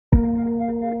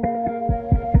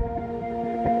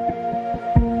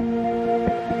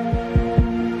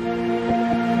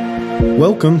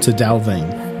Welcome to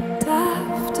Dalveen.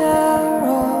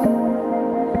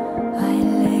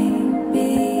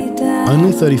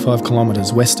 Only 35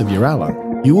 kilometres west of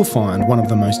Uralla, you will find one of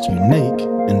the most unique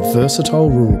and versatile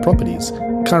rural properties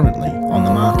currently on the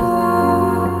market.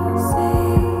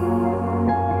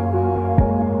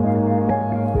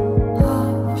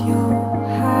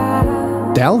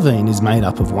 Dalveen is made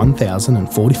up of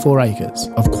 1,044 acres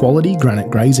of quality granite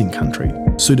grazing country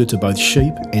suited to both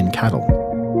sheep and cattle,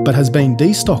 but has been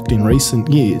destocked in recent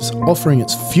years, offering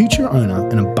its future owner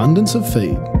an abundance of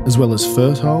feed as well as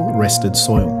fertile, rested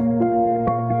soil.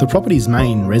 The property's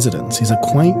main residence is a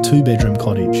quaint two-bedroom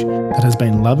cottage that has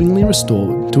been lovingly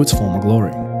restored to its former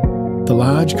glory. The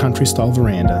large country-style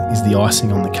veranda is the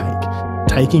icing on the cake,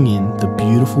 taking in the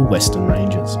beautiful Western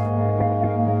Ranges.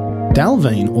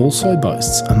 Dalveen also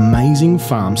boasts amazing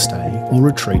farm stay or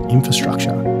retreat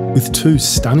infrastructure, with 2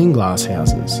 stunning glass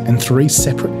houses and 3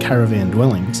 separate caravan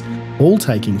dwellings, all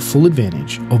taking full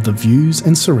advantage of the views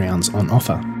and surrounds on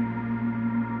offer.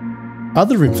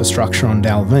 Other infrastructure on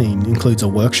Dalveen includes a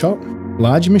workshop,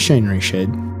 large machinery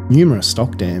shed, numerous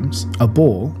stock dams, a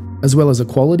bore, as well as a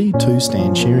quality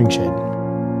 2-stand shearing shed.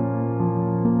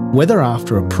 Whether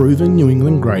after a proven New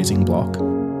England grazing block,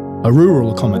 a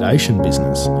rural accommodation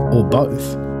business, or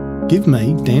both, give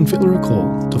me, Dan Fittler, a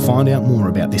call to find out more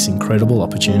about this incredible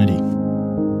opportunity.